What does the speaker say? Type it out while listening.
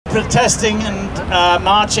protesting and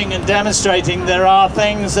marching and demonstrating, there are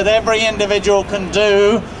things that every individual can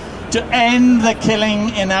do to end the killing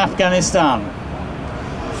in Afghanistan.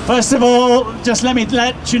 First of all, just let me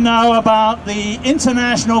let you know about the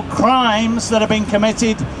international crimes that have been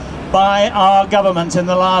committed by our government in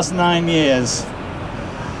the last 9 years.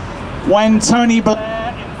 When Tony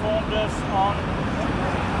Blair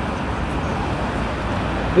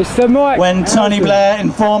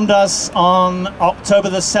informed us on October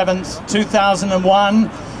the 7th, 2001,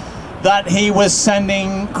 that he was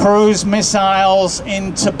sending cruise missiles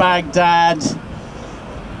into Baghdad,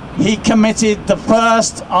 he committed the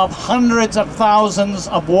first of hundreds of thousands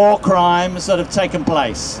of war crimes that have taken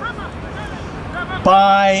place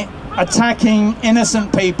by attacking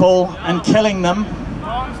innocent people and killing them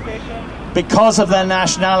because of their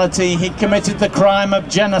nationality. He committed the crime of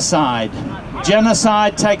genocide.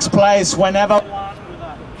 Genocide takes place whenever one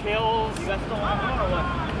kills.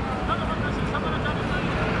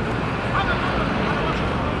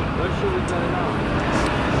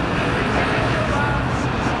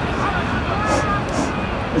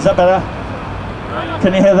 Is that better?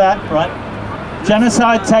 Can you hear that? Right.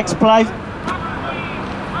 Genocide takes place.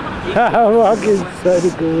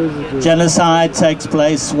 Genocide takes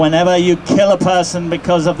place whenever you kill a person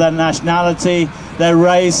because of their nationality, their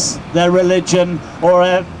race, their religion,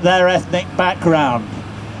 or their ethnic background.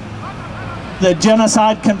 The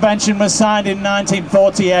Genocide Convention was signed in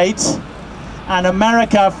 1948, and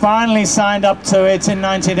America finally signed up to it in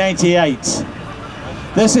 1988.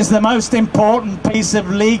 This is the most important piece of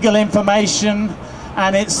legal information,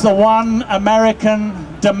 and it's the one American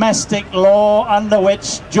domestic law under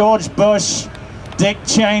which George Bush, Dick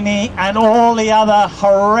Cheney, and all the other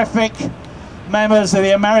horrific members of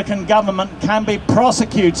the American government can be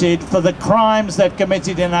prosecuted for the crimes they've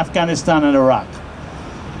committed in Afghanistan and Iraq.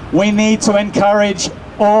 We need to encourage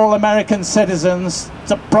all American citizens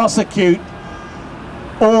to prosecute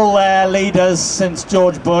all their leaders since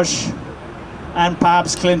George Bush and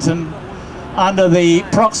perhaps Clinton under the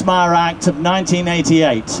Proxmire Act of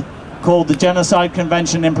 1988, called the Genocide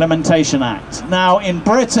Convention Implementation Act. Now, in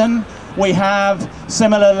Britain, we have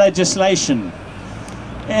similar legislation.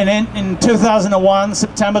 In 2001,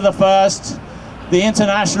 September the 1st, the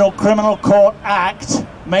International Criminal Court Act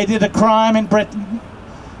made it a crime in Britain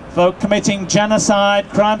for committing genocide,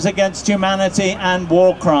 crimes against humanity, and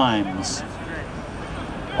war crimes.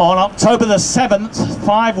 On October the 7th,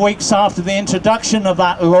 5 weeks after the introduction of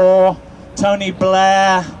that law, Tony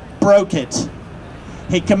Blair broke it.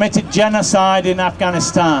 He committed genocide in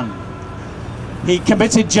Afghanistan. He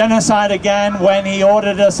committed genocide again when he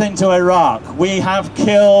ordered us into Iraq. We have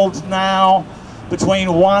killed now between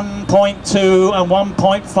 1.2 and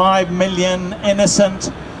 1.5 million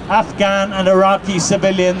innocent Afghan and Iraqi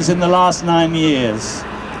civilians in the last 9 years.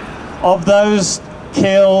 Of those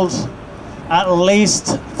killed, at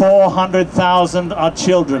least 400,000 are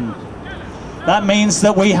children. That means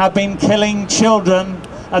that we have been killing children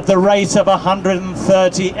at the rate of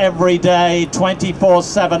 130 every day,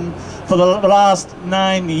 24/7, for the last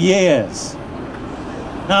 9 years.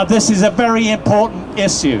 Now, this is a very important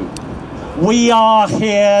issue. We are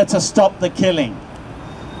here to stop the killing.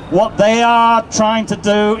 What they are trying to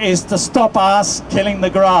do is to stop us killing the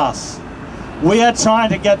grass. We are trying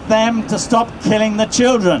to get them to stop killing the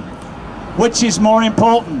children. Which is more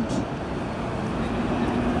important?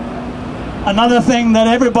 Another thing that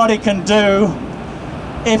everybody can do,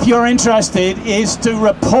 if you're interested, is to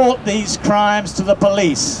report these crimes to the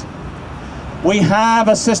police. We have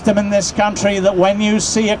a system in this country that when you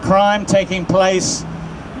see a crime taking place,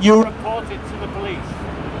 you report it to the police.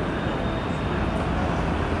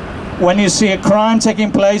 When you see a crime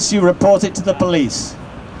taking place, you report it to the police.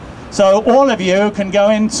 So all of you can go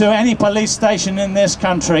into any police station in this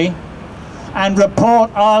country and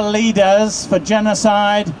report our leaders for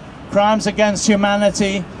genocide, crimes against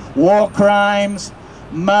humanity, war crimes,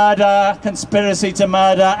 murder, conspiracy to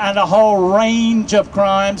murder, and a whole range of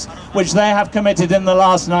crimes which they have committed in the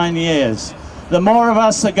last 9 years. The more of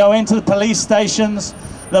us that go into the police stations,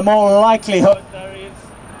 the more likelihood there is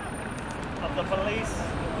of the police,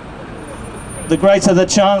 the greater the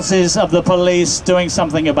chances of the police doing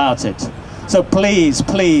something about it. So please,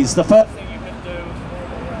 please, the first thing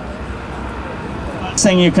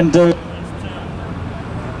you can do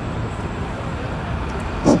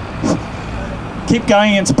keep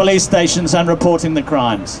going into police stations and reporting the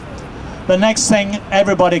crimes. The next thing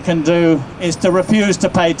everybody can do is to refuse to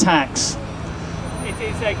pay tax. It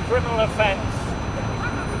is a criminal offence.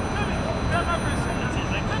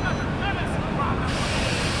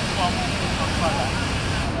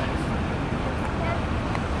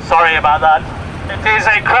 Sorry about that. It is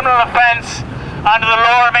a criminal offence under the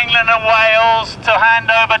law of England and Wales to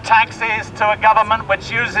hand over taxes to a government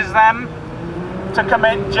which uses them to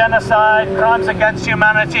commit genocide, crimes against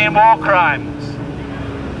humanity and war crimes.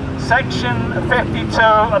 Section 52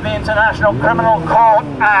 of the International Criminal Court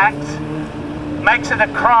Act makes it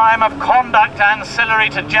a crime of conduct ancillary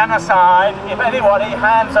to genocide if anybody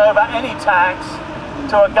hands over any tax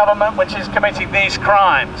to a government which is committing these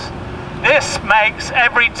crimes. This makes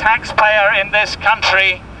every taxpayer in this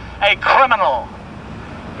country a criminal.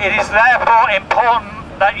 It is therefore important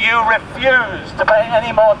that you refuse to pay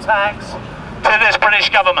any more tax to this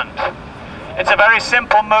British government. It's a very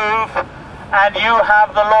simple move, and you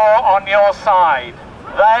have the law on your side.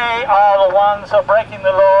 They are the ones who are breaking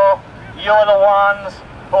the law. You're the ones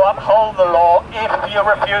who uphold the law if you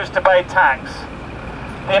refuse to pay tax.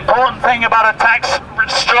 The important thing about a tax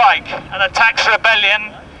strike and a tax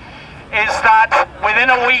rebellion is that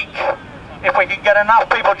within a week, if we can get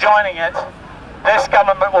enough people joining it, this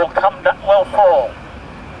government will fall.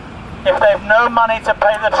 If they've no money to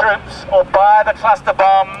pay the troops or buy the cluster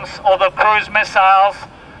bombs or the cruise missiles,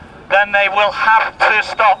 then they will have to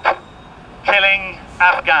stop killing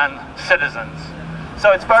Afghan citizens.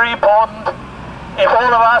 So it's very important, if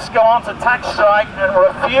all of us go on to tax strike and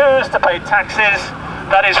refuse to pay taxes,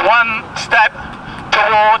 that is one step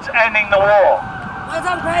towards ending the war. Well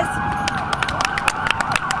done, Chris.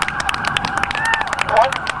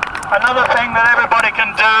 Another thing that everybody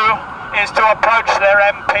can do is to approach their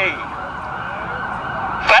MP.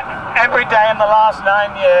 But every day in the last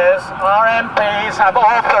 9 years, our MPs have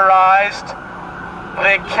authorised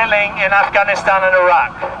the killing in Afghanistan and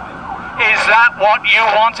Iraq. Is that what you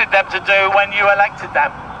wanted them to do when you elected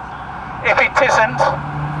them? If it isn't,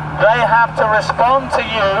 they have to respond to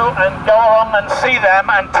you and go along and see them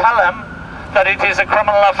and tell them that it is a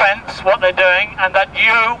criminal offence what they're doing, and that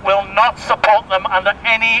you will not support them under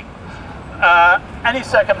any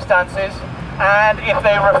circumstances. And if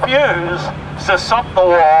they refuse to stop the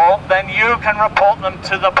war, then you can report them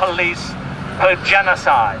to the police for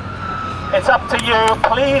genocide. It's up to you.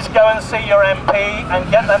 Please go and see your MP and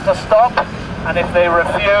get them to stop. And if they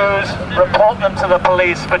refuse, report them to the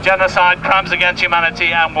police for genocide, crimes against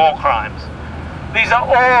humanity and war crimes. These are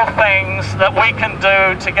all things that we can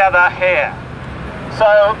do together here.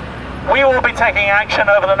 So we will be taking action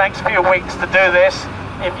over the next few weeks to do this.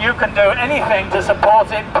 If you can do anything to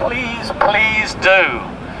support it, please, please do.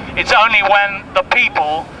 It's only when the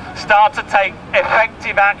people start to take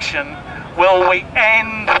effective action will we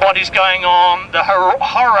end what is going on, the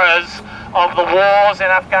horrors of the wars in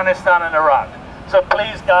Afghanistan and Iraq. So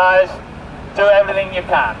please, guys, do everything you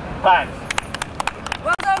can. Thanks.